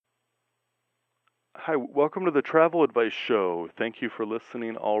Hi, welcome to the Travel Advice Show. Thank you for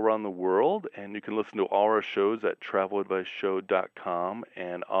listening all around the world, and you can listen to all our shows at traveladviceshow.com,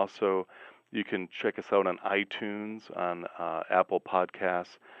 and also you can check us out on iTunes, on Apple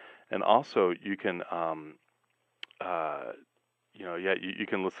Podcasts, and also you can, uh, you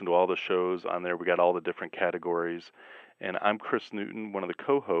can listen to all the shows on there. We got all the different categories, and I'm Chris Newton, one of the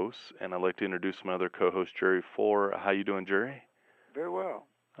co-hosts, and I'd like to introduce my other co-host, Jerry Fuller. How you doing, Jerry? Very well.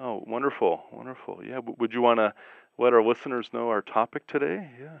 Oh, wonderful, wonderful. Yeah, would you want to let our listeners know our topic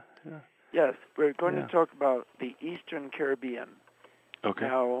today? Yeah, Yes, we're going to yeah. talk about the Eastern Caribbean. Okay,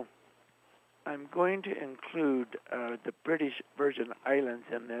 Now, I'm going to include the British Virgin Islands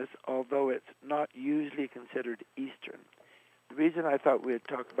in this, although it's not usually considered Eastern. The reason I thought we'd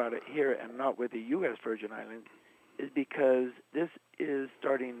talk about it here and not with the U.S. Virgin Islands is because this is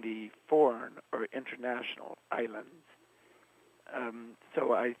starting the foreign or international islands.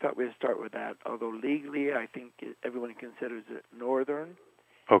 So I thought we'd start with that, although legally I think everyone considers it northern.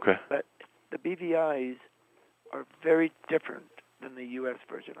 okay. But the BVIs are very different than the U.S.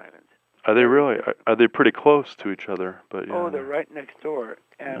 Virgin Islands. Are they Very really? different. Are they pretty close to each other? But Oh, yeah, they're right next door,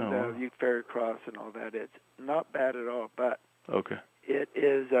 oh and wow. you ferry across and all that. It's not bad at all, but Okay. it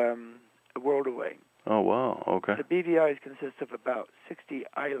is a world away. Oh wow. Okay. The BVIs consist of about 60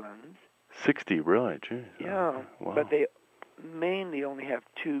 islands. 60, really? Jeez. Yeah, Okay. Wow. but they mainly only have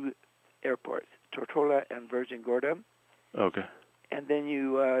two airports, Tortola and Virgin Gorda, Okay. and then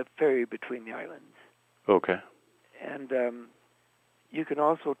you ferry between the islands. Okay. And you can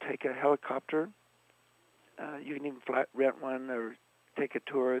also take a helicopter. You can even rent one or take a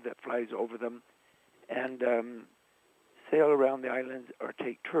tour that flies over them and sail around the islands or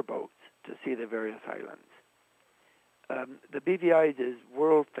take tour boats to see the various islands. The BVI is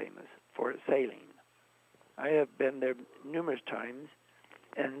world famous for its sailing. I have been there numerous times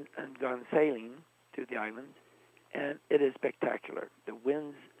and gone sailing to the islands, and it is spectacular. The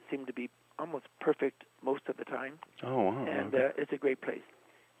winds seem to be almost perfect most of the time, Oh wow. and Okay. it's a great place.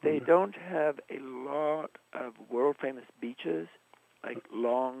 They Okay. don't have a lot of world-famous beaches, like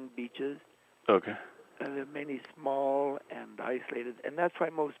long beaches. Okay. They're mainly small and isolated, and that's why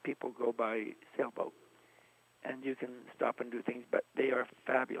most people go by sailboat. And you can stop and do things, but they are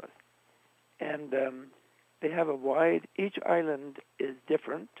fabulous. And they have each island is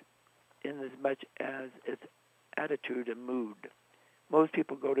different in as much as its attitude and mood. Most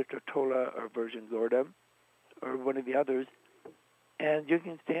people go to Tortola or Virgin Gorda or one of the others, and you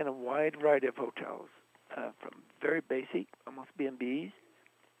can stay in a wide variety of hotels, from very basic, almost B&Bs,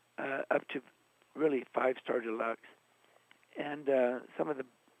 up to really five-star deluxe. And some of the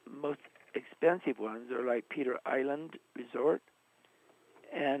most expensive ones are like Peter Island Resort,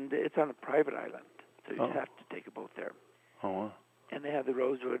 and it's on a private island, so you have to take a boat there. Oh wow. And they have the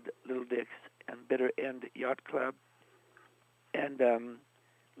Rosewood, Little Dix, and Bitter End Yacht Club. And a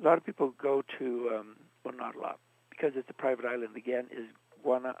lot of people go to, well, not a lot, because it's a private island again, is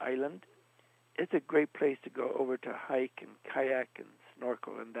Guana Island. It's a great place to go over to hike and kayak and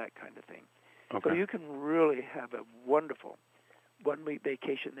snorkel and that kind of thing. Okay. So you can really have a wonderful one-week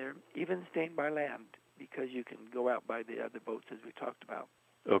vacation there, even staying by land, because you can go out by the other boats as we talked about.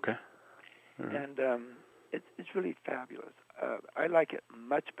 Okay. All right. And it's really fabulous. I like it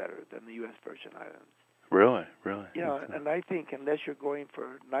much better than the U.S. Virgin Islands. Really? Really? Yeah, and I think unless you're going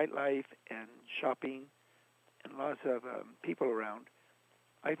for nightlife and shopping and lots of people around,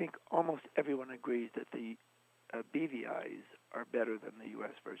 I think almost everyone agrees that the BVIs are better than the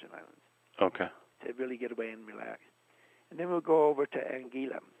U.S. Virgin Islands. Okay. To really get away and relax. And then we'll go over to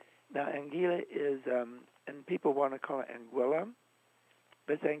Anguilla. Now, Anguilla is, and people want to call it Anguilla,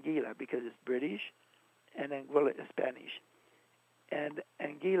 but it's Anguilla because it's British, and Anguilla is Spanish. And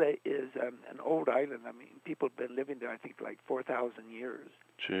Anguilla is an old island. I mean, people have been living there, I think, for like 4,000 years.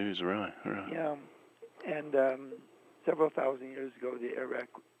 Jeez, really? Really? Yeah. And several thousand years ago, the Iraq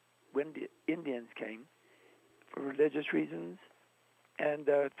Indians came for religious reasons, and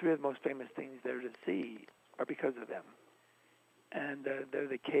three of the most famous things there to see are because of them. And they're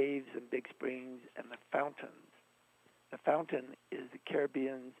the caves and big springs and the fountains. The fountain is the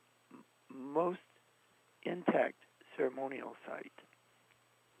Caribbean's most intact ceremonial site.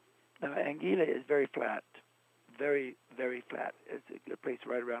 Now, Anguilla is very flat, very, very flat. It's a good place to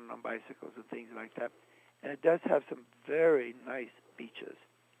ride around on bicycles and things like that. And it does have some very nice beaches.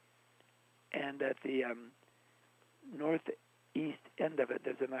 And at the northeast end of it,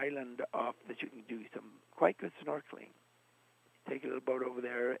 there's an island off that you can do some quite good snorkeling. Take a little boat over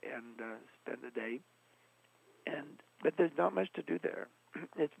there and spend the day. But there's not much to do there.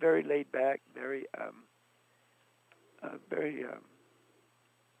 It's very laid back, very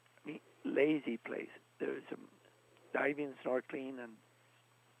lazy place. There's some diving, snorkeling,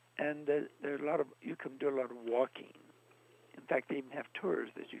 and there's a lot of, you can do a lot of walking. In fact, they even have tours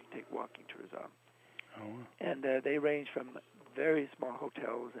that you can take walking tours on. Oh, wow. And they range from very small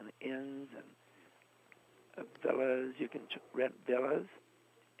hotels and inns and villas. You can rent villas,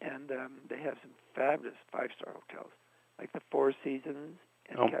 and they have some fabulous five-star hotels, like the Four Seasons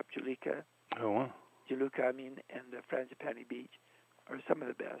and Cap Juluca. Oh, wow. Juluca, and the Frangipani Beach are some of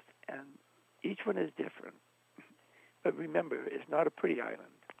the best. And each one is different. But remember, it's not a pretty island.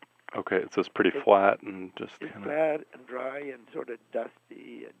 Okay, so it's pretty flat and just it's kind of... flat and dry and sort of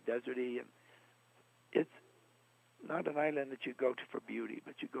dusty and deserty, and it's not an island that you go to for beauty,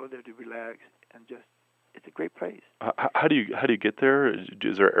 but you go there to relax and just, it's a great place. How do you get there?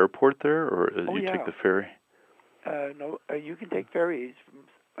 Is there an airport there, or you take the ferry? No, you can take ferries from,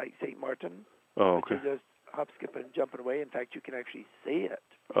 like, St. Martin. Oh, okay. You just hop, skip, and jumping away. In fact, you can actually see it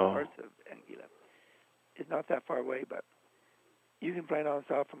from parts of Anguilla. It's not that far away, but you can fly down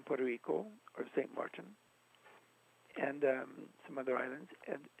south from Puerto Rico or St. Martin and some other islands,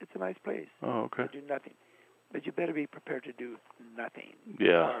 and it's a nice place. Oh, okay. You do nothing. But you better be prepared to do nothing.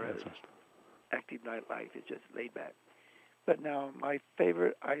 Yeah. Active nightlife is just laid back. But now, my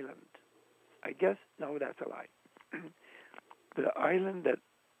favorite island, I guess, no, that's a lie. The island that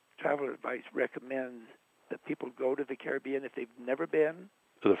Travel Advice recommends that people go to the Caribbean if they've never been.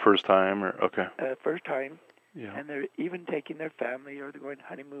 For the first time, or okay. First time. Yeah. And they're even taking their family, or they're going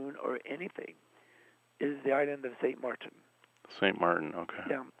honeymoon, or anything, is the island of St. Martin. St. Martin, okay.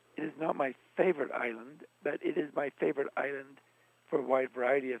 Yeah. It is not my favorite island, but it is my favorite island for a wide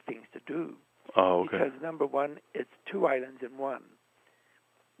variety of things to do. Oh, okay. Because, number one, it's two islands in one.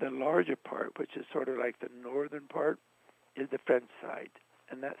 The larger part, which is sort of like the northern part, is the French side,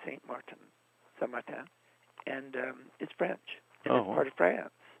 and that's St. Martin, Saint-Martin, and it's French, and it's part of France.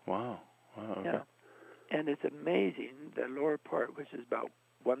 Wow. Okay. Yeah. And it's amazing, the lower part, which is about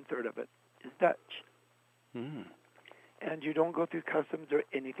one-third of it, is Dutch. Mm. And you don't go through customs or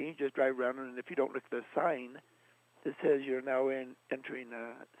anything. You just drive around, and if you don't look at the sign that says you're now entering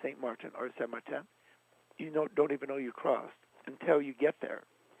St. Martin or Saint-Martin, you don't even know you crossed until you get there.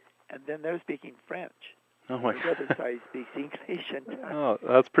 And then they're speaking French. Oh my God. The other side speaks English. Oh,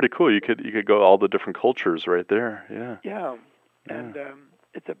 that's pretty cool. You could go all the different cultures right there. Yeah. Yeah. And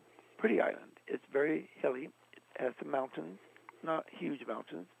it's a pretty island. It's very hilly. It has some mountains, not huge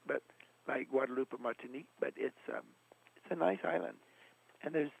mountains, but like Guadalupe, Martinique. But it's a nice island,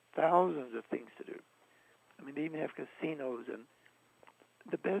 and there's thousands of things to do. I mean, they even have casinos, and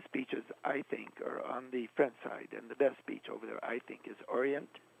the best beaches, I think, are on the French side, and the best beach over there, I think, is Orient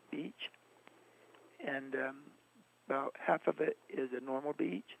Beach, and about half of it is a normal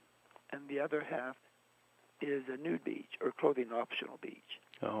beach, and the other half is a nude beach or clothing-optional beach.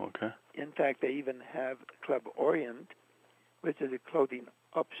 Oh, okay. In fact, they even have Club Orient, which is a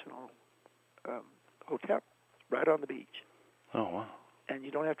clothing-optional hotel right on the beach. Oh, wow. And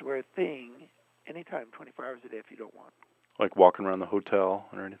you don't have to wear a thing anytime, 24 hours a day if you don't want. Like walking around the hotel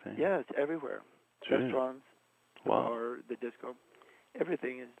or anything? Yeah, it's everywhere. Jeez. Restaurants, wow. Or the disco.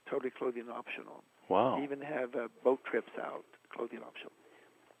 Everything is totally clothing optional. Wow. They even have boat trips out, clothing optional.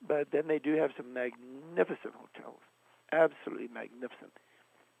 But then they do have some magnificent hotels, absolutely magnificent.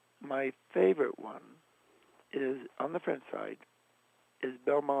 My favorite one is, on the French side, is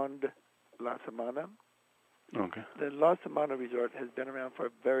Belmond La Samana. Okay. The La Samana Resort has been around for a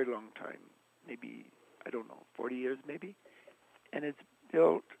very long time, maybe, 40 years maybe. And it's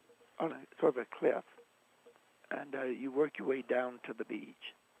built on a sort of a cliff. And you work your way down to the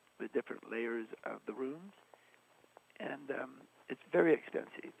beach with different layers of the rooms. And it's very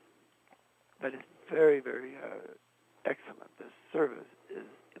expensive, but it's very, very excellent. The service is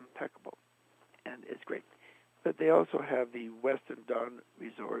impeccable, and it's great. But they also have the Western Don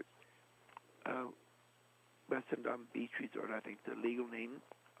Resort, Western Don Beach Resort, I think the legal name,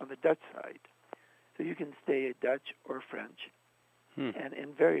 on the Dutch side. So you can stay at Dutch or French, and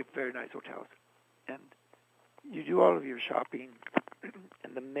in very, very nice hotels. And you do all of your shopping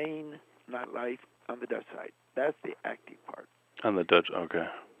and the main nightlife on the Dutch side. That's the active part. On the Dutch, okay.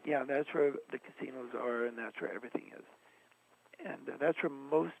 Yeah, that's where the casinos are, and that's where everything is. And that's where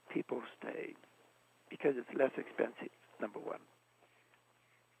most people stay because it's less expensive, number one.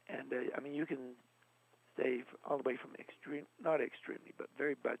 And, you can stay all the way from not extremely, but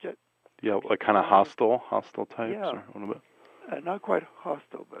very budget. Yeah, like kind of hostel types? Yeah. Or a little bit? Not quite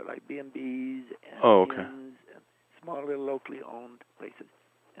hostel, but like B&Bs and okay. inns and small little locally owned places.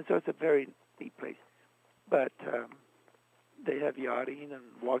 And so it's a very neat place. But they have yachting and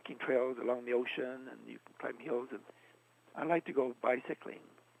walking trails along the ocean, and you can climb hills. And I like to go bicycling.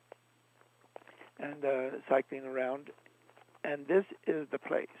 and cycling around. And this is the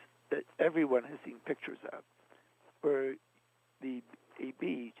place that everyone has seen pictures of, where a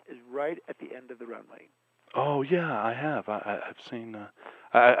beach is right at the end of the runway. Oh yeah, I have. I've seen.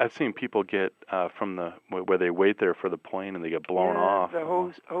 I've seen people get from the where they wait there for the plane and they get blown off. The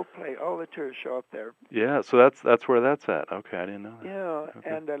whole plane, all the tourists show up there. Yeah, so that's where that's at. Okay, I didn't know that. Yeah, Okay.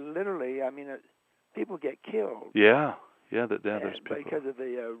 and literally, I mean, people get killed. Yeah, there's people because of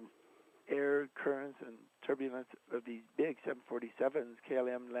the air currents and turbulence of these big 747s,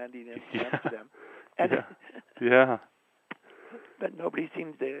 KLM landing in Amsterdam. And yeah. But nobody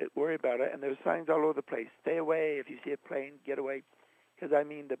seems to worry about it, and there's signs all over the place. Stay away if you see a plane. Get away, because I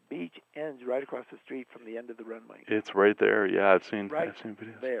mean the beach ends right across the street from the end of the runway. It's right there. Yeah, I've seen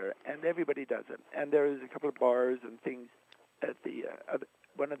videos there, and everybody does it. And there's a couple of bars and things at the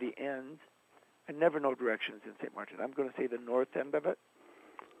one of the ends. I never know directions in St. Martin. I'm going to say the north end of it,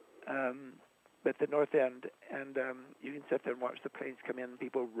 but the north end, and you can sit there and watch the planes come in. And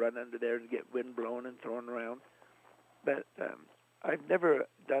people run under there and get wind blown and thrown around. But I've never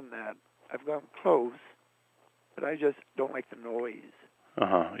done that. I've gone close, but I just don't like the noise.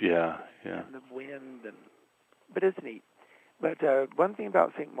 Yeah. And the wind, but it's neat. But one thing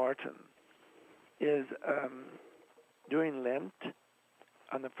about St. Martin is during Lent,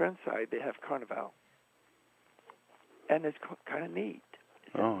 on the French side, they have Carnival. And it's kind of neat.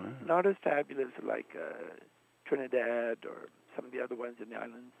 It's not as fabulous like Trinidad or some of the other ones in the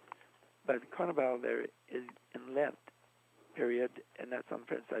islands, but Carnival there is in Lent period, and that's on the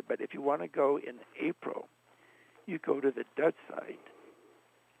French side. But if you want to go in April, you go to the Dutch side,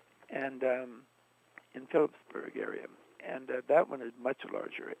 and in Philipsburg area, and that one is much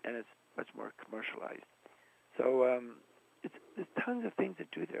larger and it's much more commercialized. So there's tons of things to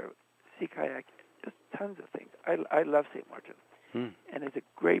do there. Sea kayak, just tons of things. I love St. Martin, and it's a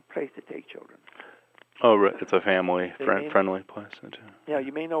great place to take children. Oh, right. It's a family friendly place too. Yeah,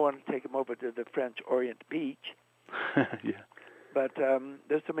 you may not want to take them over to the French Orient Beach. Yeah. But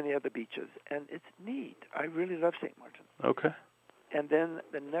there's so many other beaches, and it's neat. I really love St. Martin. Okay. And then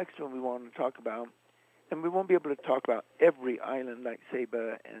the next one we want to talk about, and we won't be able to talk about every island like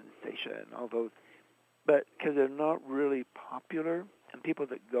Saba and Statia and all those, but because they're not really popular, and people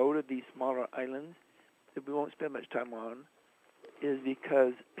that go to these smaller islands that we won't spend much time on, is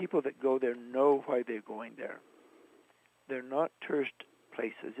because people that go there know why they're going there. They're not tourist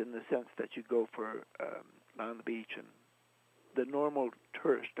places in the sense that you go for on the beach and the normal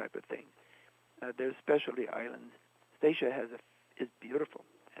tourist type of thing. There's specialty islands. Statia is beautiful.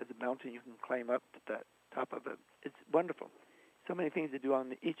 Has a mountain you can climb up to the top of it. It's wonderful. So many things to do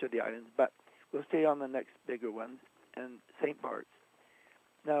on each of the islands, but we'll stay on the next bigger ones, and St. Bart's.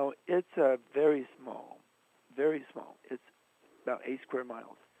 Now, it's very small. It's about 8 square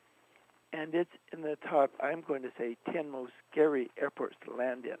miles. And it's in the top, I'm going to say, 10 most scary airports to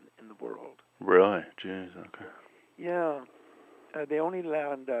land in the world. Really? Jeez, okay. Yeah. They only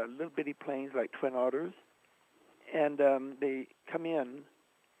land little bitty planes like Twin Otters, and they come in,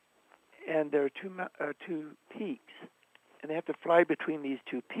 and there are two peaks, and they have to fly between these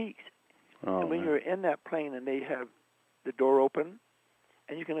two peaks. And when you're in that plane and they have the door open,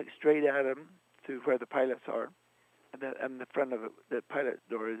 and you can look straight at them to where the pilots are, and the front of the pilot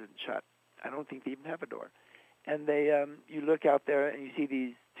door isn't shut. I don't think they even have a door. And you look out there and you see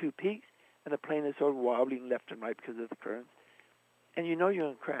these two peaks, and the plane is sort of wobbling left and right because of the currents. And you know you're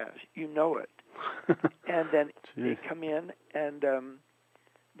going to crash. You know it. And then they come in, and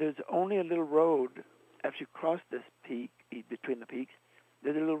there's only a little road. After you cross this peak, between the peaks,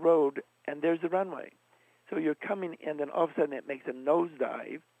 there's a little road, and there's the runway. So you're coming in, then all of a sudden it makes a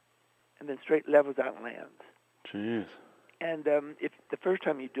nosedive, and then straight levels out and lands. Jeez. And if the first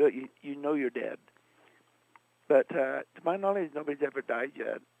time you do it, you know you're dead. But to my knowledge, nobody's ever died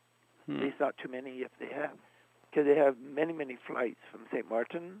yet. At least not too many, if they have. Because they have many, many flights from St.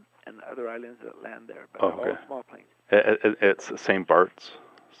 Martin and other islands that land there, but all small planes. It's St. Bart's?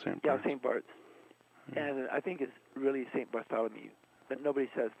 Yeah, St. Bart's. And I think it's really St. Bartholomew, but nobody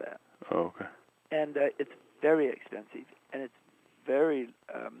says that. Oh, okay. And it's very expensive, and it's very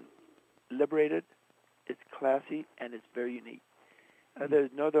liberated, it's classy, and it's very unique.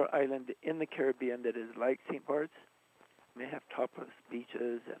 There's no other island in the Caribbean that is like St. Bart's. They have topless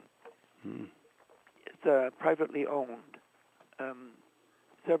beaches, and it's privately owned.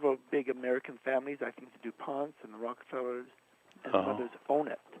 Several big American families, I think the DuPonts and the Rockefellers and some others own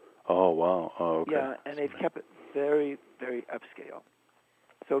it. Oh, wow. Oh, okay. Yeah, and they've kept it very, very upscale.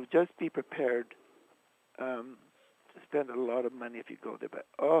 So just be prepared to spend a lot of money if you go there. But,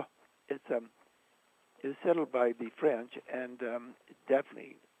 it's settled by the French, and it's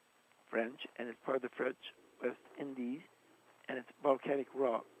definitely French, and it's part of the French West Indies, and it's volcanic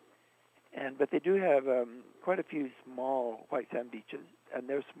rock. But they do have quite a few small white sand beaches, and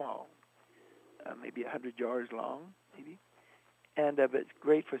they're small, maybe 100 yards long, maybe. But it's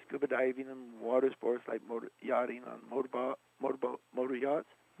great for scuba diving and water sports like motor yachting on motor yachts.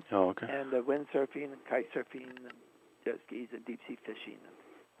 Oh, okay. And windsurfing and kite surfing and jet skis and deep sea fishing. And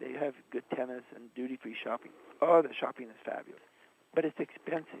they have good tennis and duty-free shopping. Oh, the shopping is fabulous, but it's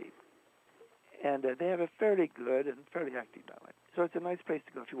expensive. And they have a fairly good and fairly active nightlife. So it's a nice place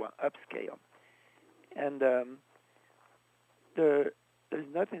to go if you want upscale. And there's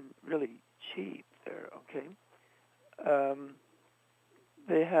nothing really cheap there, okay?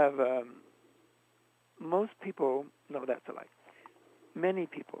 They have, most people, no, that's a lie. Many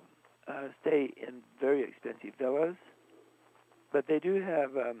people stay in very expensive villas, but they do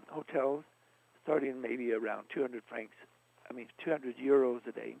have hotels starting maybe around 200 euros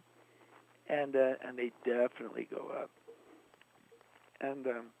a day. And they definitely go up. And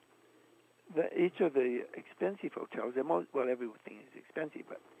each of the expensive hotels, everything is expensive,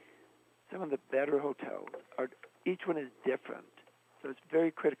 but some of the better hotels each one is different. So it's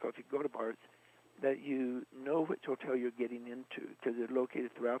very critical if you go to Bart's that you know which hotel you're getting into because they're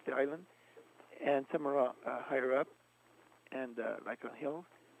located throughout the island, and some are higher up and like on hills.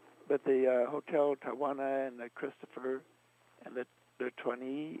 But the Hotel Tawana and the Christopher and the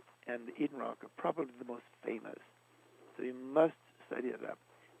Tawny and the Eden Rock are probably the most famous. So you must study it up.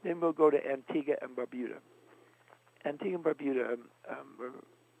 Then we'll go to Antigua and Barbuda. Antigua and Barbuda were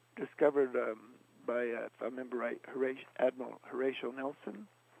discovered by, if I remember right, Admiral Horatio Nelson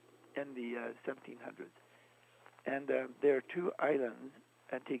in the 1700s. And there are two islands,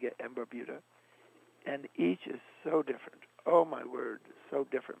 Antigua and Barbuda, and each is so different. Oh, my word, so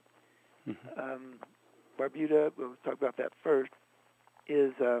different. Mm-hmm. Barbuda, we'll talk about that first,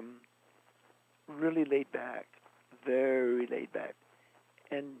 is really laid back, very laid back.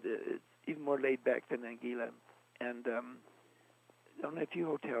 And it's even more laid back than Anguilla. And only a few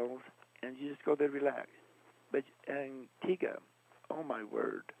hotels, and you just go there relax. But Antigua, oh my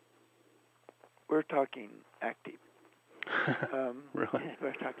word, we're talking active. Really?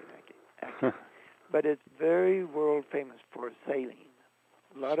 We're talking active. But it's very world famous for sailing.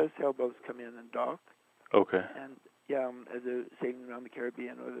 A lot of sailboats come in and dock. Okay. And as they're sailing around the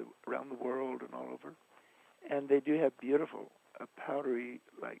Caribbean or around the world and all over. And they do have beautiful, powdery,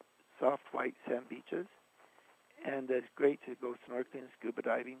 like soft white sand beaches. And it's great to go snorkeling and scuba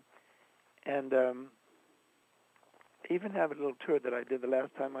diving. And even have a little tour that I did the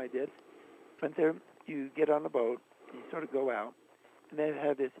last time I did. Went there, you get on a boat, you sort of go out, and they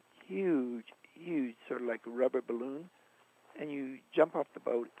have this huge, sort of like a rubber balloon, and you jump off the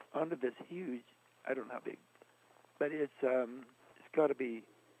boat onto this huge, I don't know how big, but it's got to be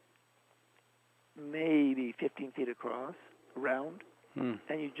maybe 15 feet across, round, and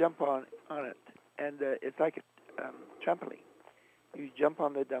you jump on it, and it's like a trampoline. You jump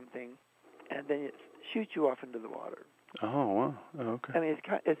on the dumb thing, and then it shoots you off into the water. Oh, wow. Okay. I mean,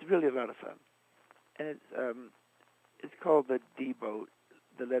 it's really a lot of fun. And it's called the D boat,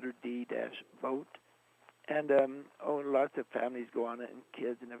 the letter D dash boat. And lots of families go on it, and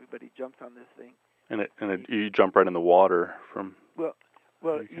kids, and everybody jumps on this thing. And you jump right in the water from... Well,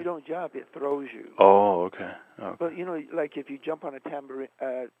 you don't jump; it throws you. Oh, okay. But like if you jump on a tambourine,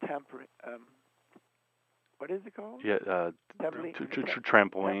 what is it called? Yeah, trampoline.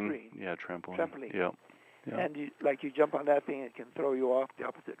 Trampoline. Yeah, trampoline. Trampoline. Yeah. And you jump on that thing, it can throw you off the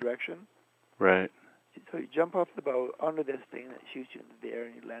opposite direction. Right. So you jump off the boat onto this thing that shoots you into the air,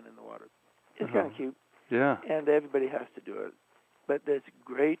 and you land in the water. It's kind of cute. Yeah. And everybody has to do it. But it's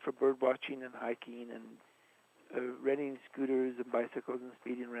great for bird watching and hiking and renting scooters and bicycles and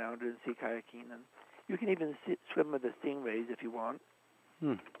speeding around and sea kayaking. And you can even swim with the stingrays if you want.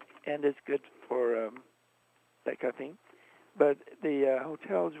 And it's good for that kind of thing. But the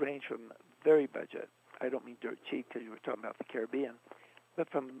hotels range from very budget. I don't mean dirt cheap because you were talking about the Caribbean. But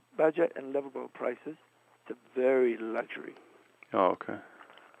from budget and livable prices to very luxury. Oh, okay.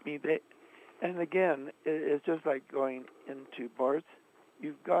 I mean, and again, it's just like going into Bart's.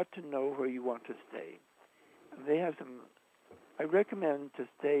 You've got to know where you want to stay. They have some. I recommend to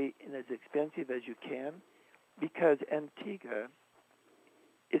stay in as expensive as you can, because Antigua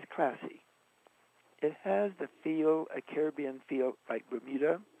is classy. It has the feel, a Caribbean feel, like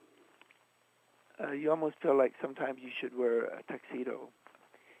Bermuda. You almost feel like sometimes you should wear a tuxedo.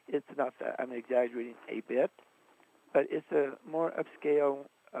 It's not that. I'm exaggerating a bit, but it's a more upscale,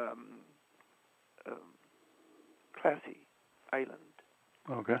 classy island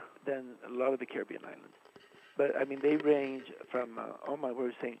than a lot of the Caribbean islands. But I mean, they range from oh my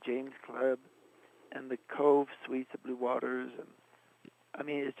word, St. James Club and the Cove Suites of Blue Waters, and I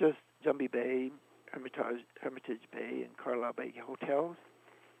mean, it's just Jumbie Bay, Hermitage Bay, and Carlisle Bay hotels,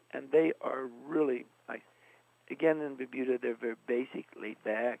 and they are really nice. Again, in Bermuda, they're very basic, laid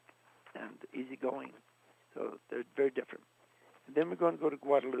back, and easygoing, so they're very different. And then we're going to go to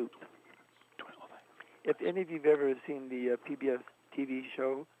Guadeloupe. If any of you've ever seen the PBS TV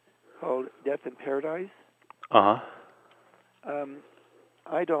show called Death in Paradise, I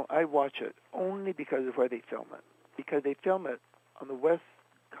don't. I watch it only because of where they film it. Because they film it on the west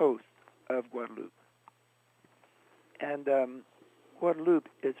coast of Guadeloupe, and Guadeloupe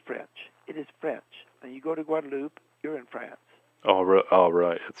is French. It is French. And you go to Guadeloupe, you're in France. Oh,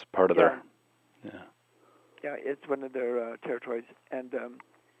 right. It's part of their. Yeah. Yeah, it's one of their territories, and I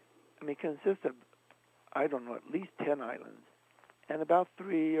mean, it consists of, I don't know, at least 10 islands, and about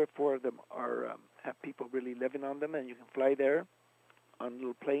 3 or 4 of them are have people really living on them, and you can fly there on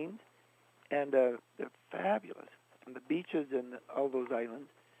little planes, and they're fabulous. And the beaches in all those islands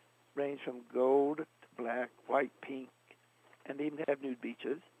range from gold to black, white, pink, and they even have nude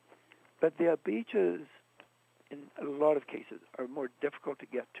beaches. But the beaches, in a lot of cases, are more difficult to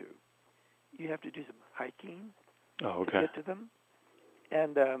get to. You have to do some hiking to get to them,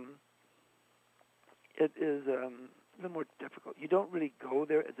 and it is a little more difficult. You don't really go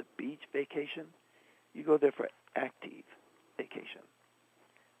there as a beach vacation. You go there for active vacation,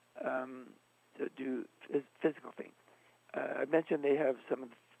 to do physical things. I mentioned they have some of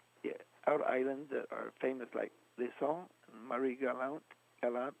the outer islands that are famous, like Leçon, Marie Galante,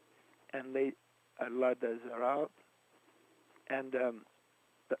 and La Desirade, and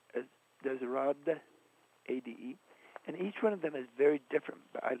Desirade, ADE. And each one of them is very different,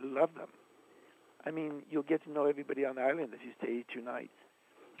 but I love them. I mean, you'll get to know everybody on the island if you stay 2 nights.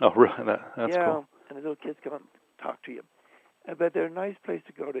 Oh, really? That's cool. Yeah, and the little kids come and talk to you. But they're a nice place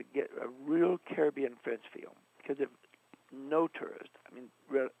to go to get a real Caribbean French feel, because they're no tourists. I mean,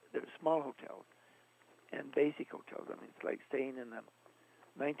 they're small hotels and basic hotels. I mean, it's like staying in a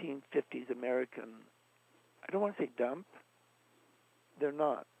 1950s American, I don't want to say dump. They're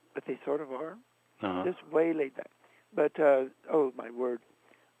not, but they sort of are. Just way laid back. But, oh, my word.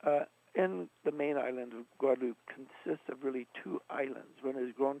 In the main island of Guadeloupe consists of really 2 islands. One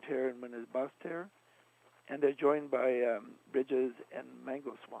is Grande Terre and one is Basse Terre. And they're joined by bridges and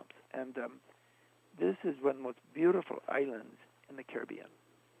mango swamps. And this is one of the most beautiful islands in the Caribbean.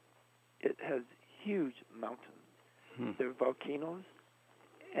 It has huge mountains. There are volcanoes.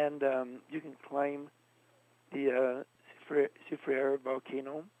 And you can climb the Soufriere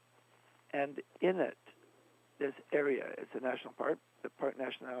volcano. And in it, this area, it's a national park, the Parc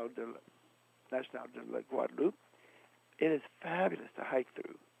National de la Guadeloupe. It is fabulous to hike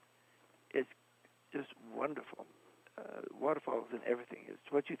through. It's just wonderful. Waterfalls and everything.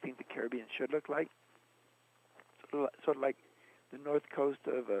 It's what you think the Caribbean should look like. Sort of like the north coast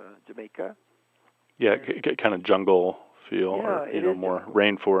of Jamaica. Yeah, kind of jungle feel, yeah, or more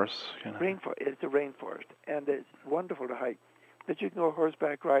rainforest. Rainforest. It's a rainforest, and it's wonderful to hike. But you can go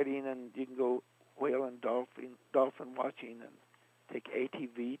horseback riding, and you can go whale and dolphin watching, and take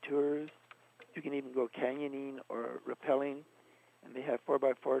ATV tours. You can even go canyoning or rappelling, and they have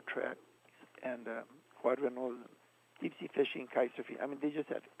 4x4 tracks and quadrennials, and deep sea fishing, kite surfing. I mean, they just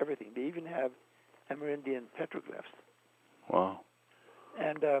have everything. They even have Amerindian petroglyphs. Wow.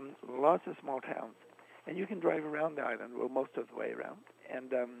 And lots of small towns. And you can drive around the island, well, most of the way around.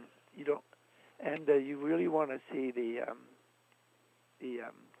 And you don't. And you really want to see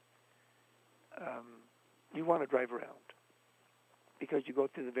you want to drive around, because you go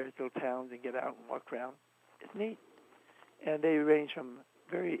through the various little towns and get out and walk around. It's neat. And they range from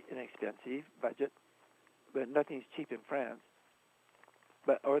very inexpensive budget, but nothing's cheap in France,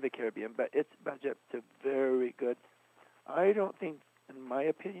 or the Caribbean, but it's budget to very good. I don't think, in my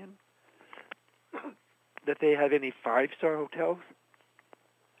opinion, that they have any 5-star hotels.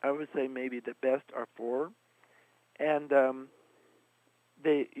 I would say maybe the best are 4. And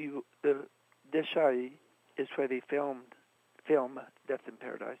the Deschai is where they film Death in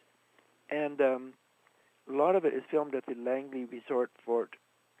Paradise. And a lot of it is filmed at the Langley Resort Fort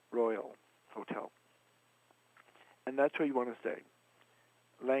Royal Hotel. And that's where you want to stay.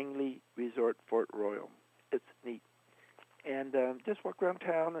 Langley Resort Fort Royal. It's neat. And just walk around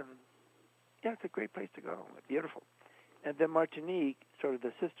town, and yeah, it's a great place to go. It's beautiful. And then Martinique, sort of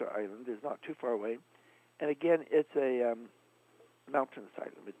the sister island, is not too far away. And again, it's a mountainous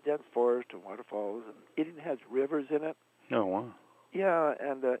island with dense forest and waterfalls, and it even has rivers in it. Oh, wow. Yeah,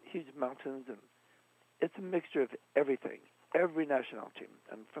 and huge mountains, and it's a mixture of everything. every nationality,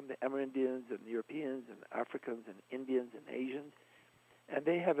 and from the Amerindians and Europeans and Africans and Indians and Asians. And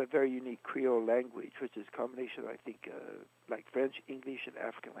they have a very unique Creole language, which is a combination, I think, like French, English, and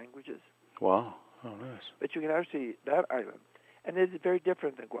African languages. Wow. Oh, nice. But you can actually, that island, and it is very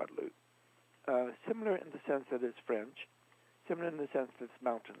different than Guadeloupe. Similar in the sense that it's French, similar in the sense that it's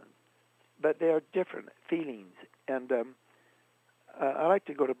mountainous. But they are different feelings. And I like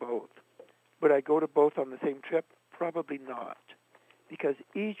to go to both. Would I go to both on the same trip? Probably not. Because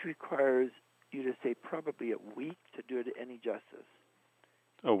each requires you to stay probably a week to do it any justice.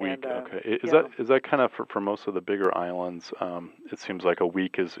 A week, And, okay. yeah. Is that kind of for most of the bigger islands? It seems like a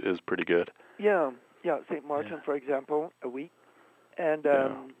week is pretty good. Yeah. St. Martin, for example, a week. And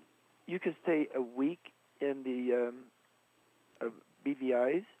you could stay a week in the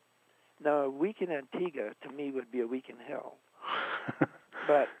BVIs. Now, a week in Antigua, to me, would be a week in hell.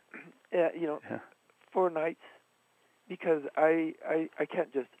 But, 4 nights, because I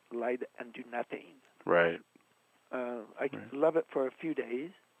can't just lie and do nothing. Right. I love it for a few days,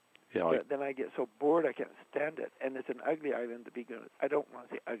 but then I get so bored I can't stand it. And it's an ugly island to begin with. I don't want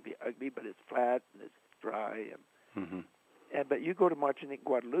to say ugly, but it's flat and it's dry. But you go to Martinique,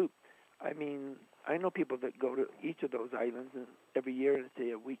 Guadeloupe. I mean, I know people that go to each of those islands every year and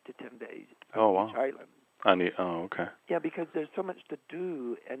stay a week to 10 days on each island. Okay. Yeah, because there's so much to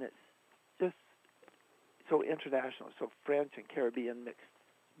do, and it's just so international, so French and Caribbean mixed.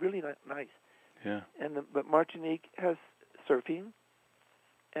 Really nice. Yeah. But Martinique has surfing,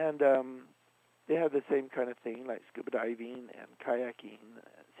 and they have the same kind of thing, like scuba diving and kayaking,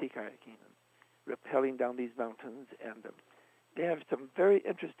 sea kayaking, and rappelling down these mountains. And they have some very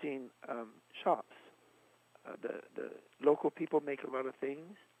interesting shops. The local people make a lot of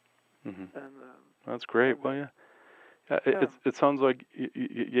things. And that's great. Well, it sounds like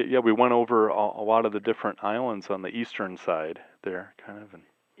we went over a lot of the different islands on the eastern side there, kind of.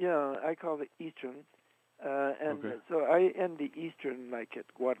 Yeah, I call it Eastern, so I end the Eastern like at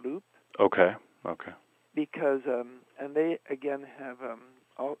Guadeloupe. Okay. Because and they again have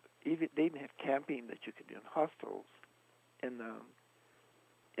they even have camping that you can do in hostels in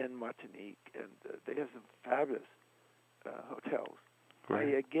Martinique, and they have some fabulous hotels.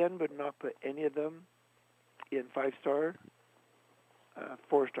 Great. I again would not put any of them in 5-star.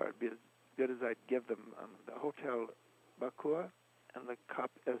 4-star would be as good as I'd give them the Hotel Bakua and the Cap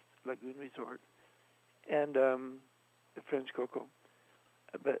Est Lagoon Resort, and the French Coco.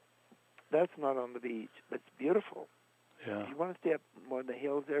 But that's not on the beach. It's beautiful. Yeah. If you want to stay up more in the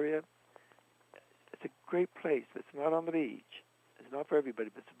hills area, it's a great place. It's not on the beach. It's not for everybody,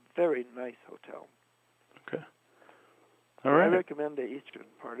 but it's a very nice hotel. Okay. All right. I recommend the eastern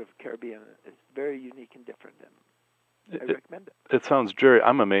part of Caribbean. It's very unique and different, and I recommend it. It sounds, Jerry,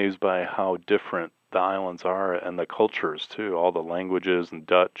 I'm amazed by how different the islands are and the cultures too, all the languages and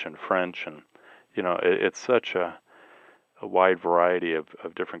Dutch and French, and it's such a wide variety of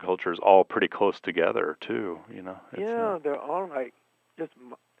different cultures, all pretty close together too. They're all like just.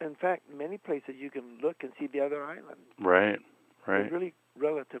 In fact, many places you can look and see the other island. Right. They're really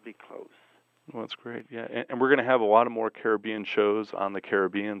relatively close. Well, that's great. Yeah, and we're going to have a lot of more Caribbean shows on the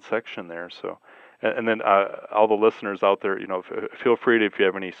Caribbean section there. So. And then all the listeners out there, feel free to, if you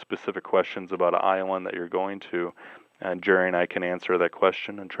have any specific questions about an island that you're going to, and Jerry and I can answer that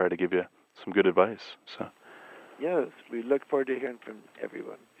question and try to give you some good advice. So. Yes, we look forward to hearing from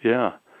everyone. Yeah.